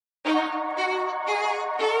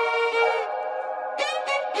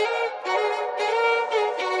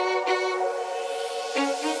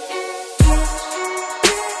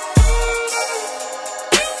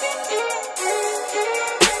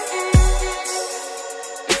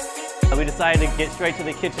We decided to get straight to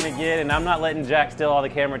the kitchen again, and I'm not letting Jack steal all the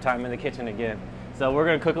camera time in the kitchen again. So we're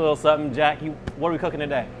gonna cook a little something. Jack, what are we cooking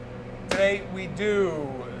today? Today we do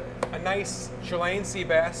a nice Chilean sea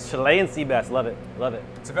bass. Chilean sea bass, love it, love it.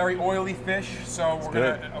 It's a very oily fish, so we're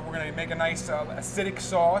gonna make a nice acidic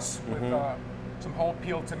sauce with some whole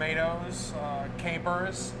peeled tomatoes,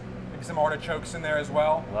 capers, maybe some artichokes in there as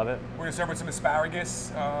well. Love it. We're gonna serve with some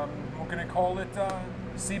asparagus. We're gonna call it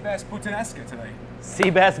sea bass puttanesca today.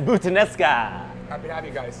 Sea bass puttanesca. Happy to have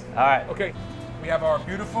you guys. All right. Okay, we have our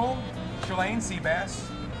beautiful Chilean sea bass.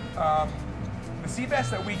 The sea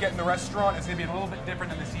bass that we get in the restaurant is going to be a little bit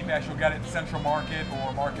different than the sea bass you'll get at Central Market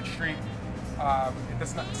or Market Street.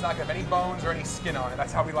 It's not going to have any bones or any skin on it.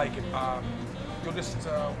 That's how we like it. You'll just,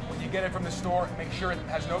 when you get it from the store, make sure it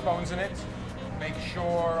has no bones in it. Make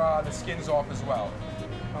sure the skin's off as well.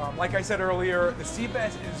 Like I said earlier, the sea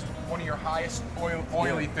bass is one of your highest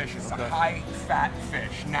oily fishes. It's a high fat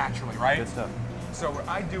fish, naturally, right? Good stuff. So what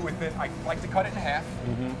I do with it, I like to cut it in half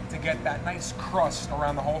to get that nice crust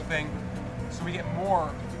around the whole thing. So we get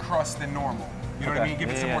more crust than normal. You know what I mean? Give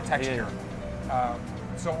it some more texture.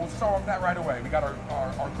 So we'll start with that right away. We got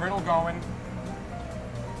our griddle going.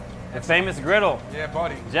 The famous griddle. Yeah,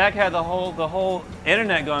 buddy. Jack had the whole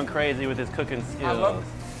internet going crazy with his cooking skills. I love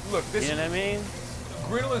it. Look, this. You know what I mean?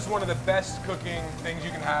 Griddle is one of the best cooking things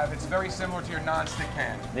you can have. It's very similar to your non-stick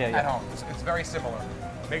pan at home. It's very similar.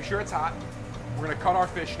 Make sure it's hot. We're gonna cut our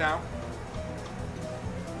fish now.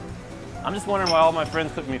 I'm just wondering why all my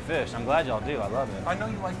friends cook me fish. I'm glad y'all do. I love it. I know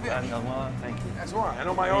you like fish. I know, well, thank you. That's why. I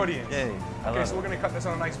know my audience. Yay. Okay, so we're going to cut this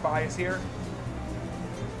on a nice bias here.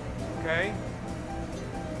 Okay.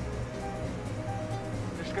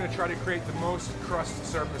 Just going to try to create the most crust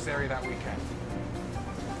surface area that we can.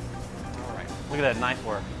 All right. Look at that knife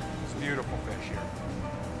work. It's beautiful fish here.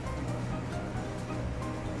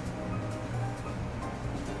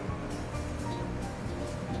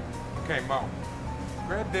 Okay, Mo.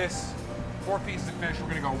 Grab this. 4 pieces of fish. We're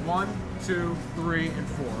gonna go 1, 2, 3, and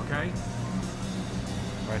 4. Okay.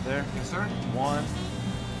 Right there. Yes, sir. 1,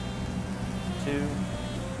 2,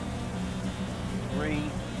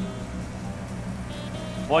 3.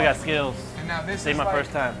 Boy, I got skills. And now this is my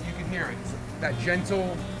first time. You can hear it. That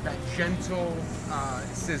gentle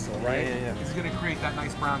sizzle, right? Yeah. It's gonna create that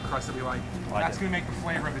nice brown crust that we like. That's gonna make the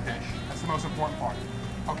flavor of the dish. That's the most important part.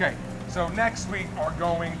 Okay. So next we are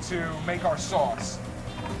going to make our sauce.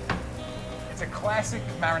 It's a classic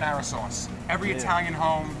marinara sauce. Every Italian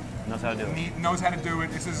home knows how to do it. Knows how to do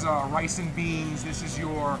it. This is rice and beans. This is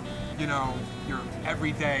your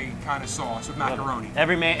everyday kind of sauce with macaroni.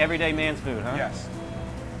 Everyday man's food, huh? Yes.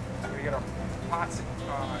 I'm gonna get our pots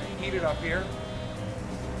heated up here.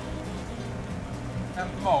 Now,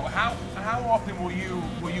 Mo, how often will you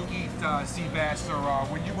eat sea bass, or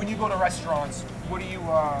when you go to restaurants? What do you?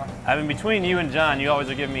 I mean, between you and John, you always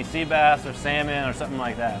are giving me sea bass or salmon or something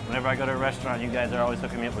like that. Whenever I go to a restaurant, you guys are always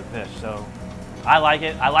hooking me up with fish. So I like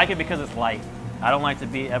it. I like it because it's light. I don't like to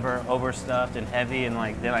be ever overstuffed and heavy and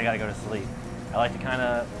then I gotta go to sleep. I like to kind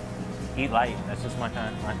of eat light. That's just my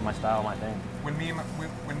my style, my thing. When me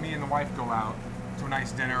and the wife go out to a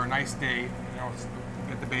nice dinner, a nice date,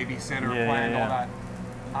 get the babysitter, planned all that,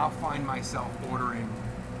 I'll find myself ordering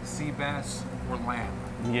sea bass or lamb.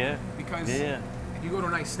 Yeah. Because if you go to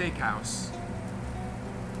a nice steakhouse,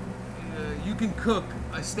 you can cook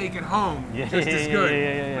a steak at home just as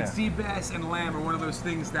good. But sea bass and lamb are one of those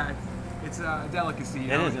things that it's a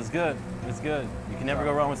delicacy. It is. It's good. It's good. You can never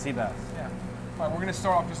go wrong with sea bass. Yeah. All right, we're gonna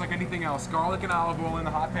start off just like anything else. Garlic and olive oil in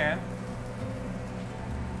the hot pan.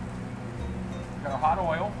 Got our hot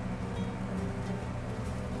oil.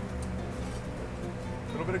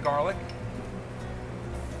 A little bit of garlic.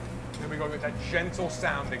 Then we go with that gentle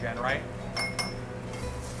sound again, right?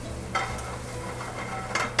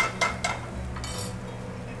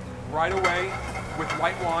 Right away with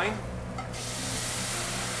white wine.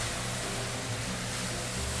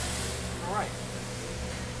 All right.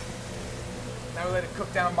 Now we let it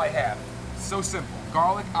cook down by half. So simple.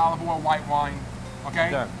 Garlic, olive oil, white wine.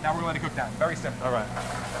 Okay? Done. Now we're gonna let it cook down. Very simple. All right.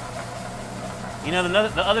 You know,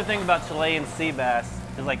 the other thing about Chilean sea bass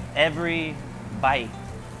is like every bite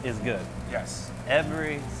is good. Yes.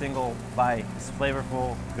 Every single bite is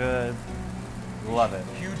flavorful, good. Love it.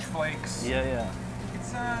 Huge flakes. Yeah.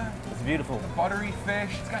 It's beautiful. The buttery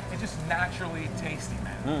fish. It's just naturally tasty,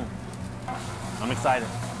 man. I'm excited.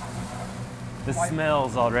 The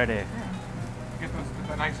smells already. Get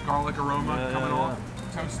the nice garlic aroma coming off.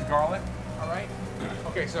 Toasted garlic. All right.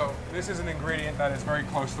 Okay, so this is an ingredient that is very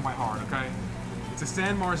close to my heart. Okay. It's a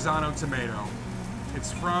San Marzano tomato.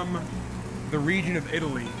 It's from the region of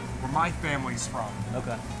Italy where my family's from.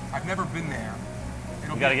 Okay. I've never been there,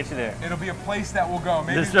 We gotta get you there. It'll be a place that we'll go.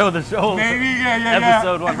 Maybe The show. Maybe, yeah.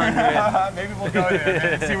 Episode 100. Maybe we'll go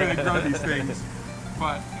there and see where they grow these things.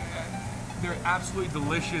 But they're absolutely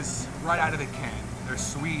delicious right out of the can. They're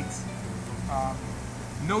sweet.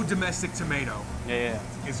 No domestic tomato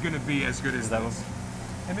is going to be as good as this.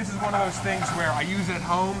 And this is one of those things where I use it at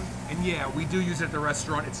home, and yeah, we do use it at the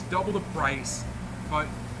restaurant. It's double the price, but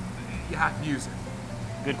you have to use it.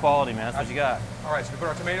 Good quality, man. That's what you got. All right, so we put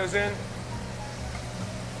our tomatoes in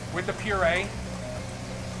with the puree.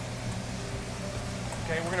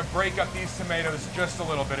 Okay, we're gonna break up these tomatoes just a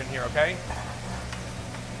little bit in here, okay?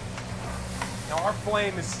 Now our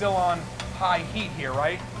flame is still on high heat here,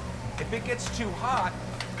 right? If it gets too hot,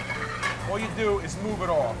 all you do is move it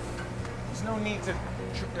off. There's no need to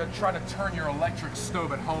try to turn your electric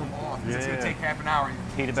stove at home off, because it's gonna take half an hour.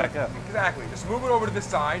 Heat it back up. Exactly, just move it over to the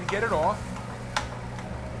side, get it off.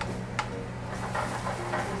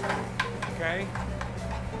 Okay.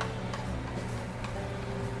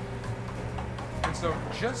 And so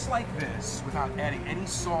just like this, without adding any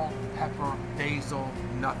salt, pepper, basil,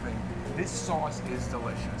 nothing, this sauce is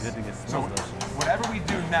delicious. Good to get So delicious. whatever we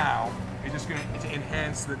do now is just going to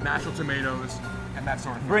enhance the natural tomatoes and that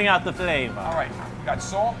sort of thing. Bring out the flavor. All right, we got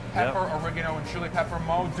salt, pepper, oregano, and chili pepper.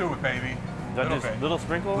 Mo, do it, baby. Little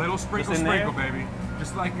sprinkle? Little sprinkle, Just in there? baby.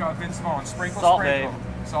 Just like Vince Vaughn. Sprinkle, Salt sprinkle.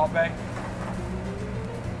 Bae. Salt Bae.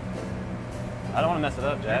 I don't want to mess it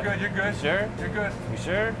up, Jack. You're good. You sure? You're good. You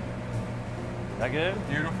sure? That good?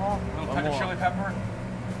 Beautiful. A little One touch of more. chili pepper.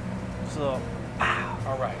 So,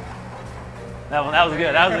 All right. that was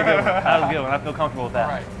good. That was a good one. That was a good one. I feel comfortable with that.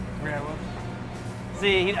 All right. We're gonna look.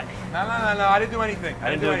 See, No. I didn't do anything. I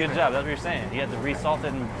didn't do a good job. That's what you're saying. You had to re-salt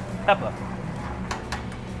it and pepper.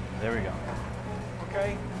 There we go.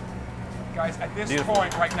 Okay. Guys, at this Beautiful.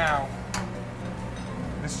 point right now,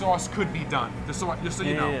 the sauce could be done. The sauce, just so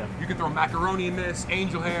you know, Yeah. you can throw macaroni in this,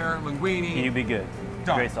 angel hair, linguine. You'd be good.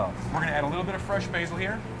 Done. Great sauce. We're gonna add a little bit of fresh basil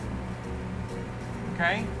here.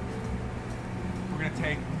 Okay. We're gonna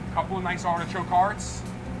take a couple of nice artichoke hearts.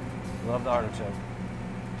 Love the artichoke.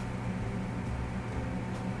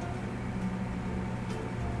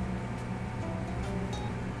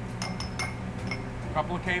 A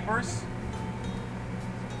couple of capers.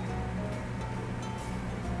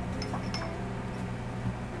 You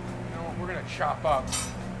know what, we're gonna chop up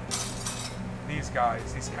these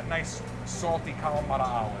guys, these nice salty Kalamata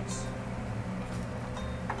olives.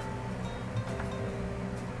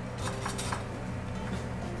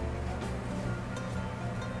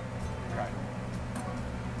 Okay.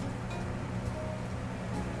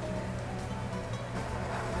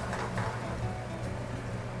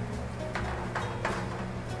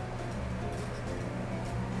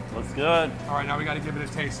 Looks good. All right, now we got to give it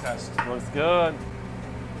a taste test. Looks good.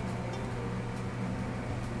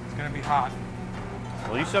 It's gonna be hot.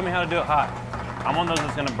 Well, you showed me how to do it hot. I'm one of those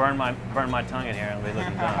that's gonna burn my tongue in here and be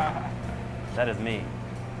looking dumb. That is me.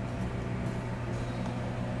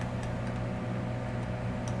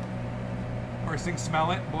 First thing,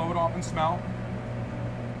 smell it, blow it off and smell.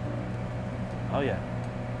 Oh yeah.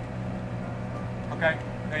 Okay,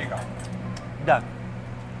 there you go. Done.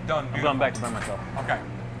 Done. I'm Beautiful. going back to burn myself. Okay,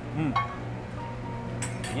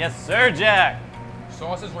 Yes, sir, Jack.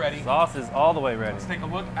 sauce is ready. Sauce is all the way ready. Let's take a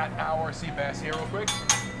look at our sea bass here real quick.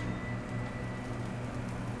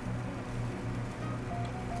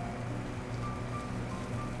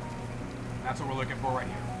 That's what we're looking for right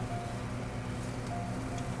here.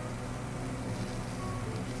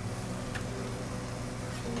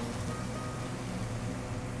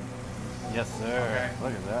 Yes, sir. Okay.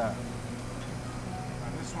 Look at that.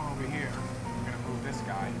 Now this one over here, we're gonna move this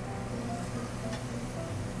guy.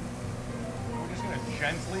 We're just gonna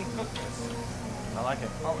gently cook this. I like it.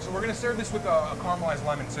 Oh, so we're gonna serve this with a caramelized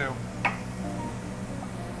lemon too.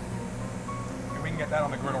 And we can get that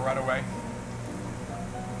on the griddle right away.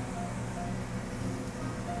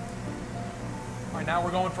 All right, now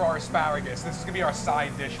we're going for our asparagus. This is gonna be our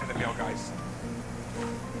side dish for the meal, guys.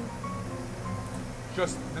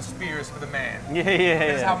 Just the spears for the man. Yeah.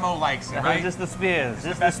 This is how Mo likes it, right? Just the spears.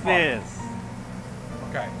 Just the best part. spears.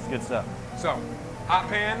 Okay, It's good stuff. so hot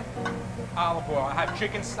pan, olive oil. I have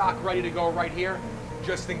chicken stock ready to go right here,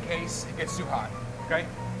 just in case it gets too hot, okay?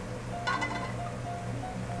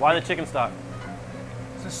 Why the chicken stock?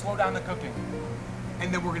 So slow down the cooking.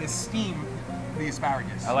 And then we're gonna steam the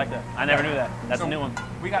asparagus. I like that. I never knew that. That's So a new one.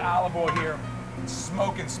 We got olive oil here,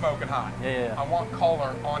 smoking hot. Yeah. I want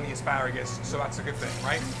color on the asparagus, so that's a good thing,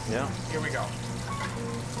 right? Yeah. Here we go.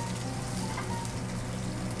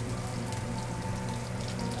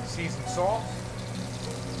 Seasoned salt,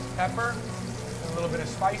 pepper, and a little bit of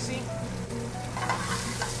spicy.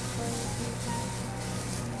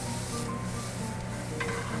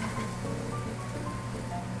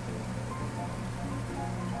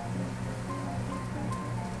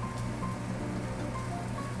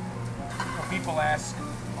 people ask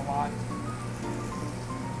a lot,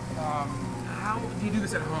 how do you do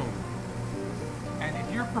this at home? And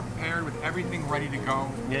if you're prepared with everything ready to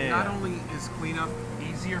go, not only is cleanup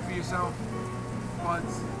easier for yourself, but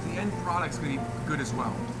the end product's going to be good as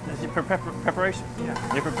well. It's your preparation.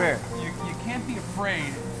 Yeah. You're prepared. You can't be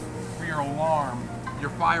afraid for your alarm,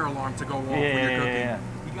 your fire alarm to go off when you're cooking. Yeah.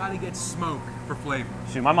 You got to get smoke for flavor.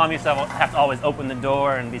 Shoot, my mom used to have to always open the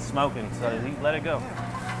door and be smoking, so you let it go. Yeah.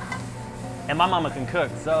 And my mama can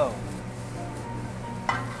cook, so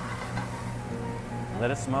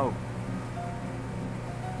let it smoke.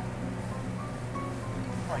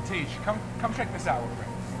 All right, Tej, come check this out real quick.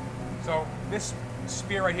 So this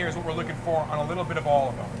spear right here is what we're looking for on a little bit of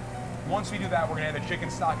olive oil. Once we do that, we're gonna add the chicken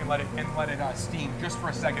stock and let it steam just for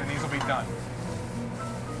a second, and these will be done.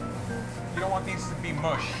 You don't want these to be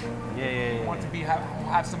mush. Yeah. You want to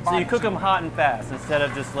have some body. So you cook to them it. hot and fast instead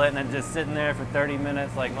of just letting it just sitting there for 30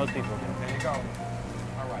 minutes like most people do. There you go.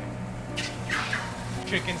 All right.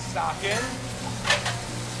 Chicken stock in,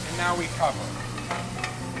 and now we cover.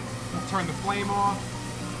 We'll turn the flame off,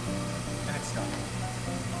 and it's done.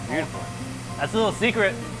 Beautiful. That's a little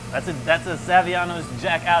secret. That's a Saviano's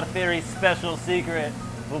Jack Out of Theory special secret.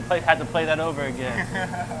 We'll have to play that over again.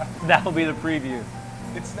 That will be the preview.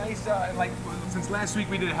 It's nice, like, since last week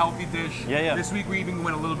we did a healthy dish. Yeah. This week we even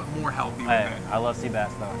went a little bit more healthy with Hey, it. I love sea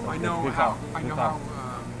bass though. So I good- know good how call.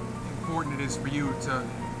 important it is for you to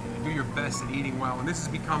do your best at eating well, and this has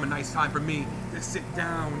become a nice time for me to sit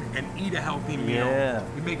down and eat a healthy meal. Yeah.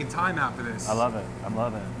 You're making time out for this. I love it.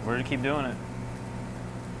 We're gonna keep doing it.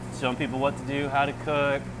 Showing people what to do, how to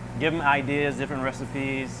cook, give them ideas, different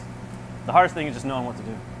recipes. The hardest thing is just knowing what to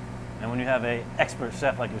do. And when you have an expert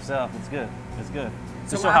chef like yourself, it's good. It's good.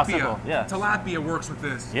 Just show how simple. Yeah. Tilapia works with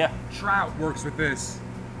this. Yeah. Trout works with this.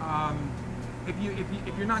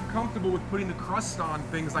 If you're not comfortable with putting the crust on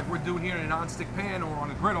things like we're doing here in a non-stick pan or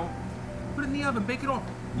on a griddle, put it in the oven, bake it off.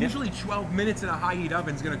 Yeah. Usually 12 minutes in a high heat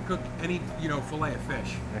oven is going to cook any fillet of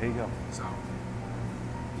fish. There you go. So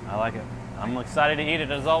I like it. I'm excited to eat it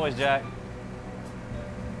as always, Jack.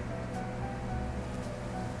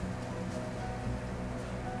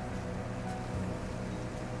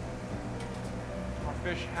 our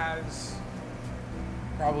fish has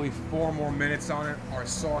probably 4 more minutes on it. Our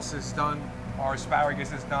sauce is done. Our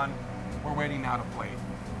asparagus is done. We're waiting now to plate.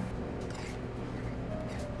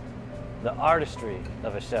 The artistry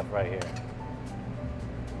of a chef right here.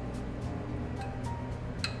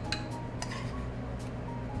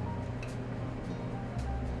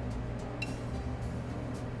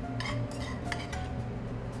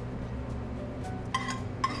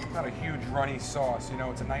 It's not a huge runny sauce,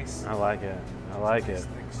 it's a nice I like it. I like it.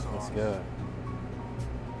 thick sauce. It's good.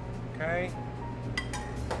 Okay.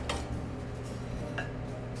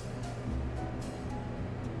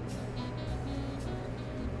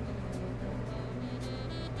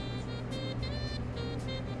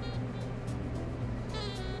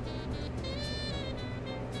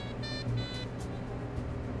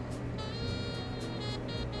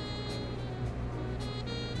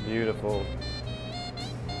 Beautiful.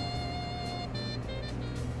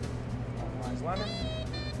 Caramelized lemon.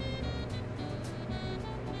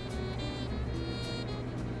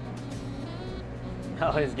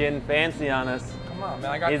 Oh, he's getting fancy on us. Come on,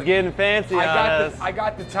 man. He's getting fancy on us. I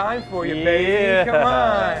got the time for you, Yeah. baby. Come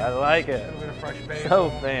I on. like A it. little bit of fresh basil. So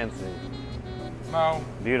fancy. Mo,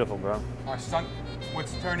 Beautiful, bro.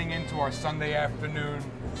 what's turning into our Sunday afternoon.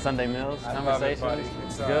 Sunday meals, I love it, conversations. buddy.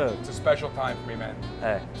 It's good. It's a special time for me, man.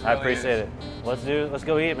 Hey, I really appreciate is. it. Let's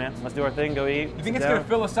go eat, man. Let's do our thing. Go eat. You sit think it's down. gonna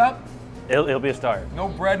fill us up? It'll be a start. No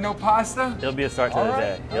bread, no pasta? It'll be a start to All the right,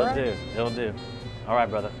 day. all It'll right. do. It'll do. All right,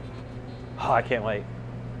 brother. Oh, I can't wait.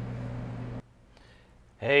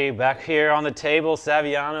 Hey, back here on the table,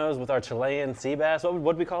 Saviano's with our Chilean sea bass. What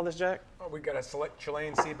do we call this, Jack? Oh, we got a select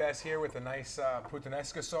Chilean sea bass here with a nice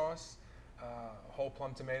puttanesca sauce, whole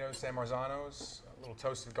plum tomatoes, San Marzanos, a little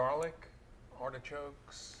toasted garlic,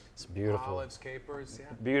 artichokes, It's beautiful. olives, capers. Yeah.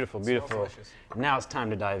 Beautiful, It smells beautiful. delicious. Now it's time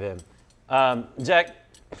to dive in. Jack,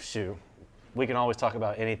 shoot, we can always talk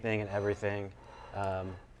about anything and everything.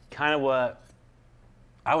 Kind of what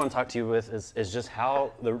I want to talk to you with is just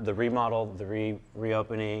how the remodel, the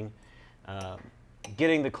reopening,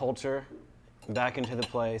 getting the culture back into the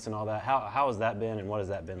place and all that. How has that been, and what has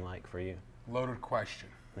that been like for you? Loaded question.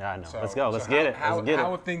 Yeah, I know. So- Let's go. Let's so get it. How, Let's get how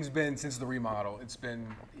it. have things been since the remodel? It's been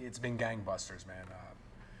gangbusters, man.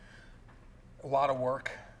 A lot of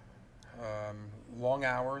work, long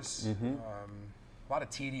hours, a lot of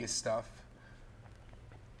tedious stuff,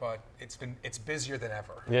 but it's busier than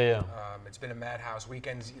ever. Yeah. It's been a madhouse.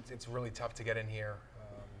 Weekends, it's really tough to get in here.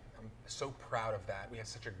 I'm so proud of that. We have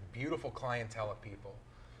such a beautiful clientele of people.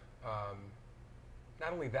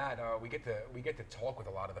 Not only that, we get to talk with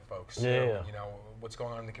a lot of the folks. Yeah. You know what's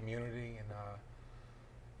going on in the community, and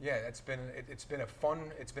yeah, it's been a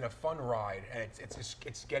fun ride, and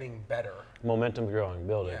it's getting better. Momentum growing,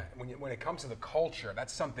 building. Yeah. When it comes to the culture,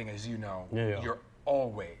 that's something, as you know, Yeah. you're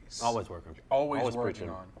always Working. always working preaching.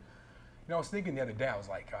 on. You know, I was thinking the other day, I was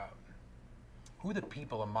like, who are the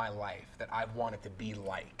people in my life that I've wanted to be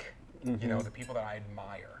like? You know, the people that I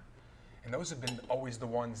admire, and those have been always the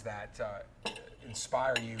ones that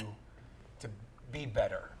inspire you to be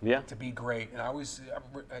better, to be great. And I always,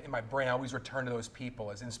 in my brain, I always return to those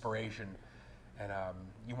people as inspiration. And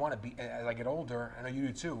you want to be, as I get older, I know you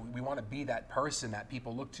do too, we want to be that person that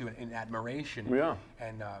people look to in admiration. Yeah.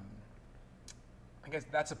 And I guess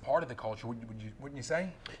that's a part of the culture, wouldn't you say?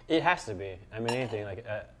 It has to be. I mean, anything like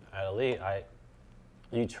at Elite,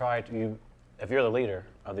 if you're the leader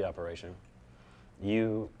of the operation,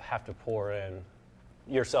 you have to pour in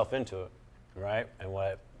yourself into it, right? And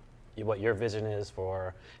what your vision is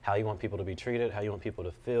for how you want people to be treated, how you want people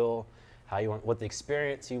to feel, what the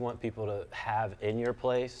experience you want people to have in your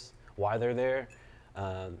place, why they're there.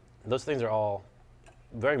 Those things are all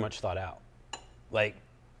very much thought out. Like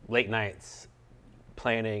late nights,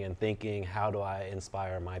 planning and thinking, how do I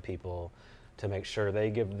inspire my people to make sure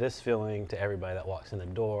they give this feeling to everybody that walks in the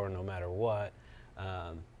door, no matter what.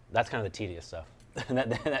 That's kind of the tedious stuff.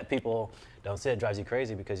 that people don't say. It drives you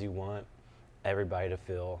crazy because you want everybody to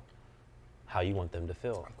feel how you want them to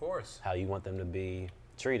feel. Of course. How you want them to be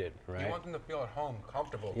treated, right? You want them to feel at home,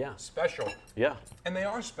 comfortable, Yeah. special. Yeah. And they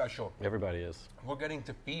are special. Everybody is. We're getting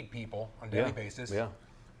to feed people on a daily basis. Yeah.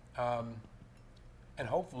 And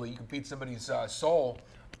hopefully you can feed somebody's soul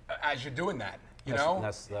as you're doing that. You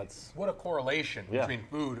That's- know? That's What a correlation Yeah. between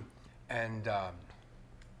food and that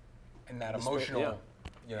The spirit, emotional,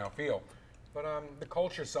 feel. But the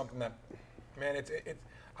culture is something that, man, it's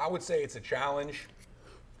I would say it's a challenge,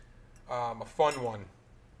 a fun one,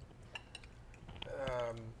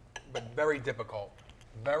 but very difficult.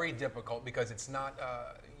 Very difficult because it's not.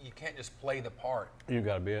 You can't just play the part. You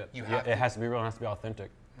got to be it. You have It to- has to be real. It has to be authentic.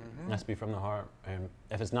 It has to be from the heart. And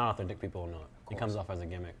if it's not authentic, people will know it. It comes off as a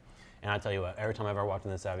gimmick. And I tell you what, every time I've ever walked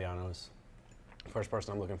into Saviano's, the first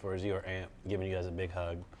person I'm looking for is you or Amp, giving you guys a big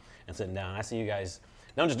hug and sitting down. I see you guys,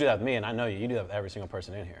 don't just do that with me, and I know you do that with every single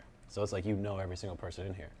person in here. So it's like you know every single person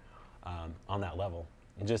in here on that level.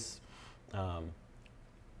 And just,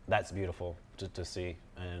 that's beautiful to see.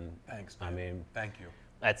 And Thanks, I man. mean, Thank you.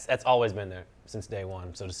 that's always been there since day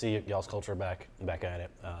one. So to see y'all's culture back at it,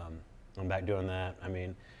 I'm back doing that. I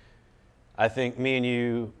mean, I think me and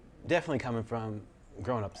you definitely coming from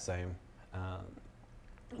growing up the same.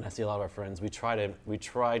 And I see a lot of our friends. We try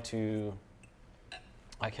to,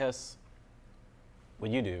 I guess, what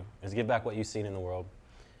you do is give back what you've seen in the world.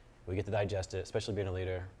 We get to digest it, especially being a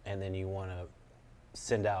leader, and then you want to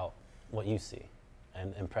send out what you see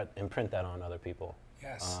and imprint that on other people.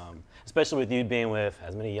 Yes. Especially with you being with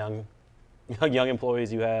as many young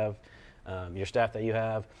employees you have, your staff that you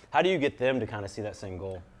have. How do you get them to kind of see that same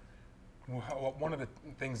goal? Well, one of the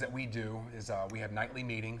things that we do is we have nightly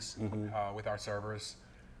meetings with our servers.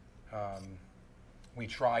 We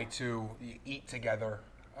try to eat together,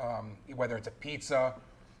 whether it's a pizza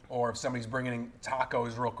or if somebody's bringing in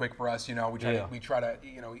tacos real quick for us. We try to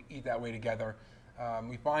eat that way together.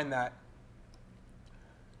 We find that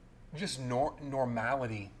just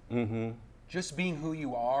normality, just being who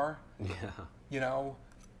you are. Yeah.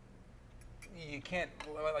 You can't,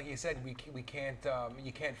 like you said, we can't.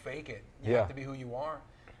 You can't fake it. You Yeah. have to be who you are,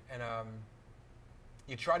 and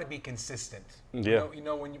you try to be consistent. Yeah.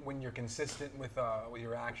 When you're consistent with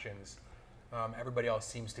your actions, everybody else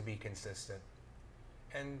seems to be consistent.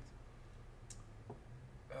 And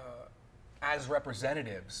as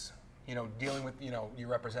representatives, dealing with your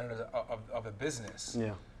representatives of a business,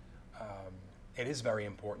 Yeah. it is very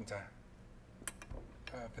important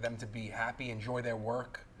for them to be happy, enjoy their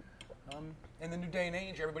work. In the new day and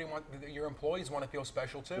age, your employees want to feel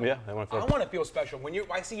special too. Yeah, they want to feel. I want to feel special. When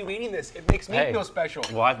I see you eating this, it makes me feel special.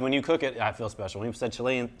 Well, when you cook it, I feel special. When you said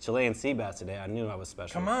Chilean sea bass today, I knew I was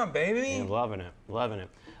special. Come on, baby. I'm loving it.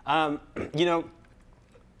 I'm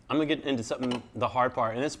gonna get into something, the hard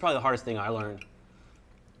part, and this is probably the hardest thing I learned,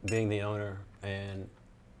 being the owner, and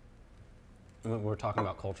we're talking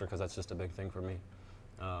about culture because that's just a big thing for me,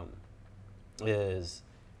 is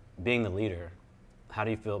being the leader. How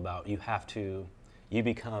do you feel about you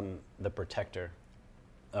become the protector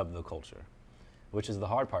of the culture, which is the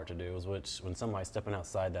hard part to do, when somebody's stepping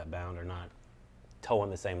outside that bound or not towing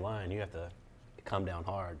the same line, you have to come down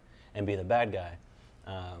hard and be the bad guy.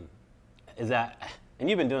 Is And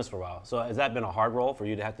you've been doing this for a while. So has that been a hard role for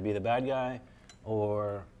you to have to be the bad guy,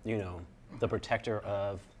 or the protector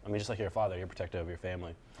of? I mean, just like you're a father, you're a protector of your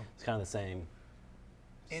family. It's kind of the same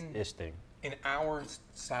ish thing. In our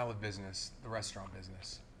style of business, the restaurant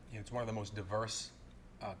business, it's one of the most diverse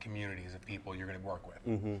communities of people you're going to work with.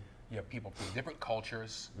 Mm-hmm. You have people from different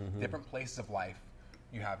cultures, different places of life.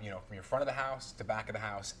 You have, from your front of the house to back of the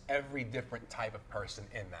house, every different type of person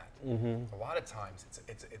in that. Mm-hmm. A lot of times,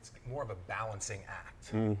 it's more of a balancing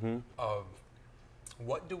act Mm-hmm. of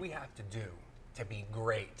what do we have to do to be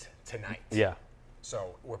great tonight. Yeah.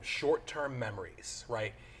 So we're short-term memories,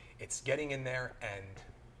 right? It's getting in there, and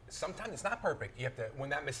sometimes it's not perfect. You have to, when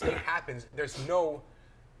that mistake happens, there's no,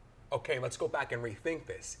 okay, let's go back and rethink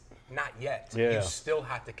this. Not yet. Yeah. You still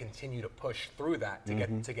have to continue to push through that to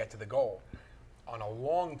get to the goal. On a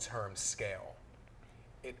long-term scale,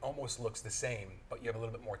 it almost looks the same, but you have a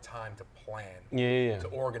little bit more time to plan, to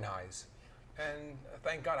organize. And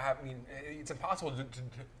thank God, it's impossible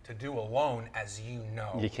to do alone, as you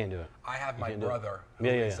know. You can't do it. I have my brother, who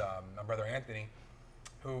is my brother Anthony,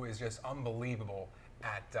 who is just unbelievable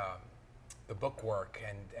at the bookwork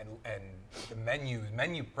and the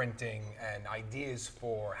menu printing, and ideas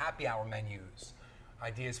for happy hour menus,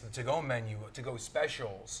 ideas for to-go menu, to-go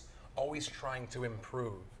specials, always trying to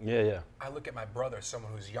improve. Yeah. I look at my brother,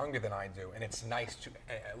 someone who's younger than I do, and it's nice to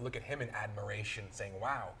look at him in admiration, saying,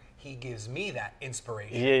 wow, he gives me that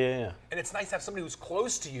inspiration. Yeah. And it's nice to have somebody who's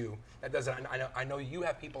close to you that does it. I know you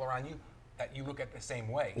have people around you that you look at the same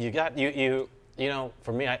way.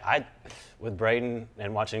 For me, I with Braden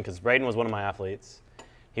and watching, because Braden was one of my athletes.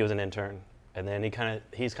 He was an intern, and then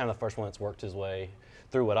he's kind of the first one that's worked his way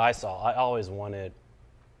through what I saw. What I always wanted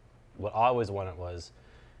was,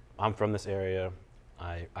 I'm from this area.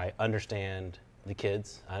 I understand the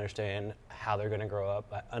kids. I understand how they're going to grow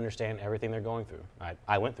up. I understand everything they're going through.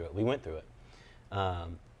 I went through it. We went through it.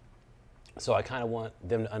 So I kind of want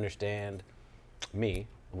them to understand me,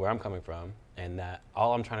 where I'm coming from, and that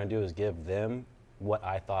all I'm trying to do is give them what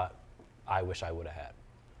I thought I wish I would have had.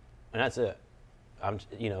 And that's it.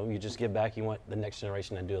 You just give back. You want the next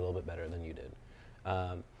generation to do a little bit better than you did.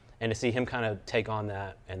 And to see him kind of take on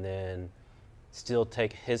that and then still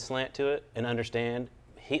take his slant to it and understand,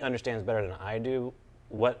 he understands better than I do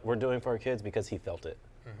what we're doing for our kids because he felt it.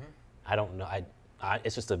 Mm-hmm. I don't know.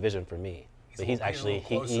 It's just a vision for me. But he's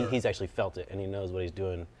actually felt it, and he knows what he's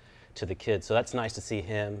doing to the kids. So that's nice to see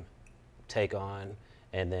him take on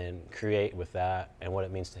and then create with that and what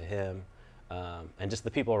it means to him. And just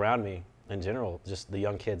the people around me in general, just the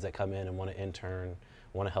young kids that come in and want to intern,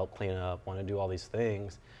 want to help clean up, want to do all these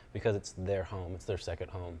things because it's their home, it's their second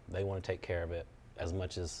home. They want to take care of it as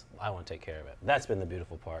much as I want to take care of it. That's been the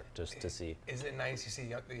beautiful part, just to see. Is it nice you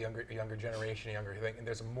see the younger generation, younger thing, and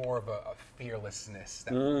there's more of a fearlessness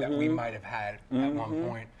that we might have had at one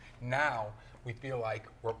point. Now we feel like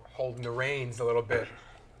we're holding the reins a little bit.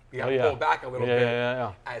 We got to pull back a little bit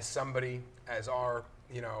as our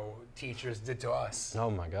teachers did to us.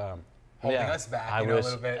 Oh my God. Holding us back a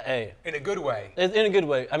little bit, in a good way. In a good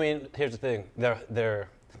way. I mean, here's the thing. They're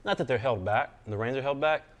not that they're held back. The reins are held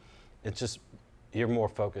back. It's just you're more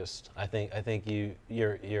focused. I think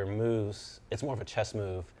your moves. It's more of a chess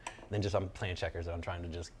move than just I'm playing checkers and I'm trying to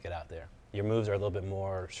just get out there. Your moves are a little bit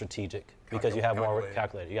more strategic because you have more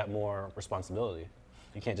calculated. You got more responsibility.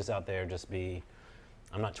 You can't just out there just be.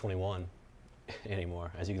 I'm not 21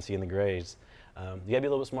 anymore, as you can see in the grades. You gotta be a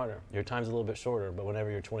little bit smarter. Your time's a little bit shorter, but whenever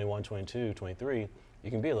you're 21, 22, 23, you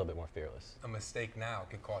can be a little bit more fearless. A mistake now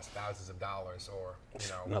could cost thousands of dollars, or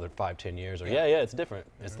another 5, 10 years, or it's different.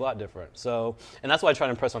 Mm-hmm. It's a lot different. So, and that's why I try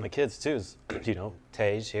to impress on the kids too. Is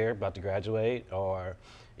Tage here, about to graduate, or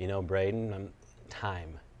Braden.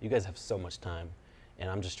 Time. You guys have so much time, and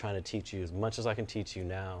I'm just trying to teach you as much as I can teach you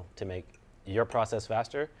now to make your process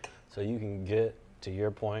faster, so you can get to your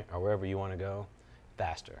point or wherever you want to go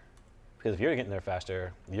faster. Because if you're getting there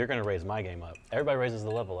faster, you're going to raise my game up. Everybody raises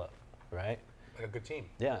the level up, right? Like a good team.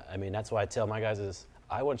 Yeah, I mean, that's why I tell my guys is,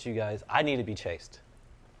 I need to be chased,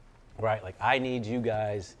 right? Like, I need you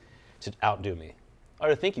guys to outdo me, or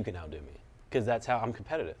to think you can outdo me, because that's how I'm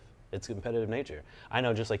competitive. It's competitive nature. I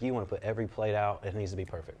know just like you want to put every plate out, it needs to be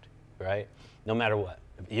perfect, right? No matter what.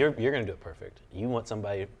 You're going to do it perfect. You want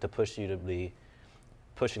somebody to push you to be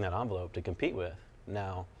pushing that envelope to compete with.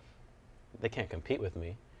 Now, they can't compete with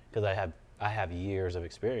me, because I have years of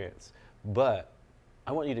experience, but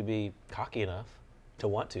I want you to be cocky enough to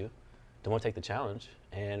want to take the challenge.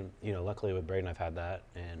 And luckily with Braden, I've had that,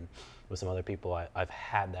 and with some other people, I've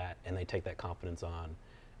had that, and they take that confidence on.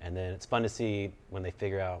 And then it's fun to see when they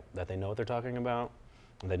figure out that they know what they're talking about,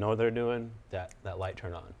 and they know what they're doing, that light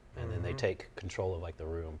turn on, and then they take control of the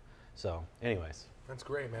room. So, anyways. That's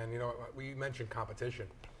great, man. You know, we mentioned competition,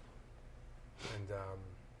 and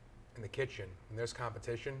in the kitchen, when there's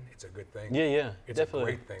competition, it's a good thing. Yeah, It's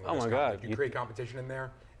definitely. a great thing. Oh my God. You create competition in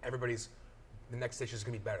there, everybody's, the next dish is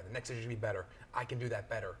going to be better. The next dish is going to be better. I can do that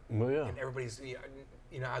better. Well, yeah. And everybody's,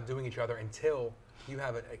 outdoing each other until you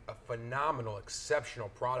have a phenomenal, exceptional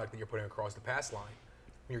product that you're putting across the pass line.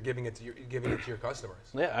 You're giving it to your customers.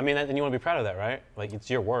 Yeah, I mean, and you want to be proud of that, right? Like, it's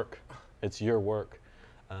your work. It's your work.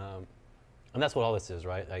 And that's what all this is,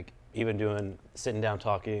 right? Like, even sitting down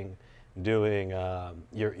talking, doing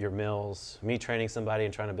your meals, me training somebody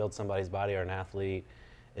and trying to build somebody's body or an athlete,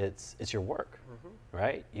 it's your work,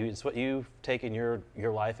 right? It's what you've taken your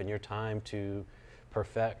life and your time to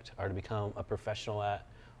perfect or to become a professional at,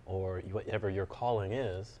 or whatever your calling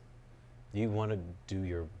is. You want to do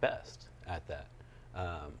your best at that.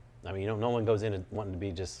 I mean, no one goes in wanting to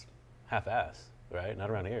be just half-ass, right? Not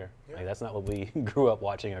around here. Yeah. Like, that's not what we grew up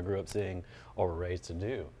watching or grew up seeing or were raised to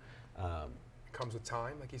do. It comes with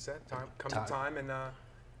time, like you said. With time and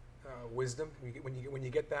wisdom. When you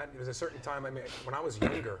get that, there's a certain time. I mean, when I was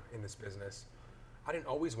younger in this business, I didn't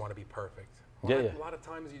always want to be perfect. A lot of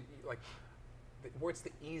times, you like, where it's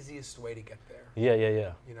the easiest way to get there. Yeah.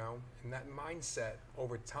 You know, and that mindset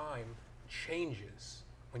over time changes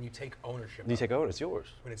when you take ownership. You take over, it's yours.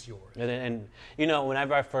 When it's yours. And you know,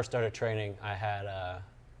 whenever I first started training, I had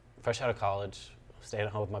fresh out of college, staying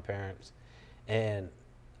at home with my parents, and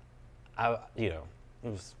I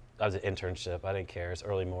was an internship. I didn't care. It's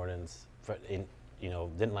early mornings.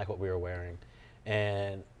 Didn't like what we were wearing,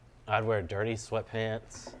 and I'd wear dirty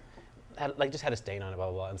sweatpants. Just had a stain on it,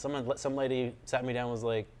 blah blah blah. And some lady sat me down and was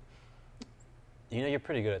like, you're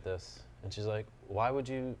pretty good at this. And she's like, why would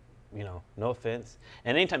you? No offense.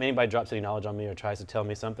 And anytime anybody drops any knowledge on me or tries to tell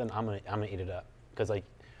me something, I'm gonna eat it up. Because like,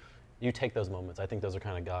 you take those moments. I think those are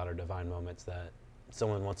kind of God or divine moments that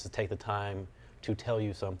someone wants to take the time to tell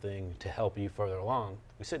you something to help you further along.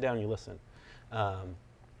 You sit down and you listen.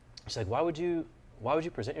 She's like, why would you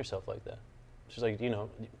present yourself like that? She's like, you know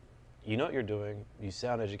what you're doing. You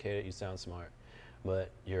sound educated. You sound smart, but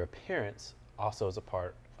your appearance also is a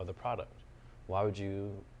part of the product. Why would you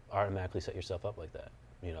automatically set yourself up like that?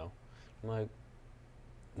 I'm like,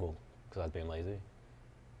 well, because I was being lazy.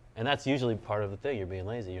 And that's usually part of the thing. You're being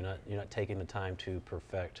lazy. You're not taking the time to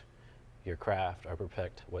perfect your craft or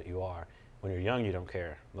perfect what you are. When you're young, you don't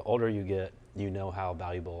care. The older you get, you know how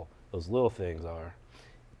valuable those little things are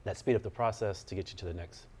that speed up the process to get you to the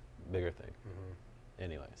next bigger thing.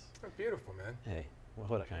 Anyways. That's beautiful, man. Hey,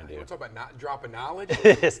 what can I do? You want to talk about not dropping knowledge?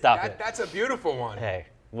 Stop it. That's a beautiful one. Hey,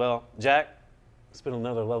 well, Jack, it's been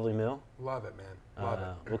another lovely meal. Love it, man. Love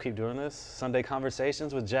it. We'll keep doing this. Sunday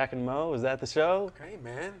Conversations with Jack and Mo. Is that the show? Okay,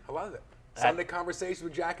 man. I love it. Sunday Conversations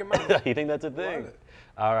with Jack and Mo. You think that's a thing? Love it.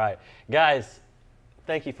 All right. Guys,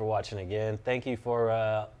 thank you for watching again. Thank you for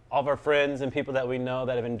all of our friends and people that we know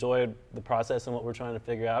that have enjoyed the process and what we're trying to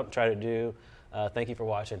figure out, try to do. Thank you for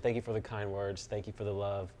watching. Thank you for the kind words. Thank you for the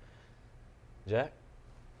love. Jack,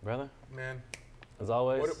 brother? Man. As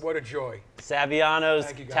always. What a joy. Saviano's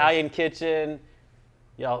Thank you, guys. Italian Kitchen.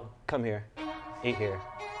 Y'all, come here. Eat here.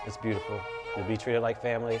 It's beautiful. You'll be treated like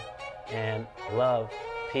family. And love,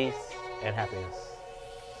 peace, and happiness.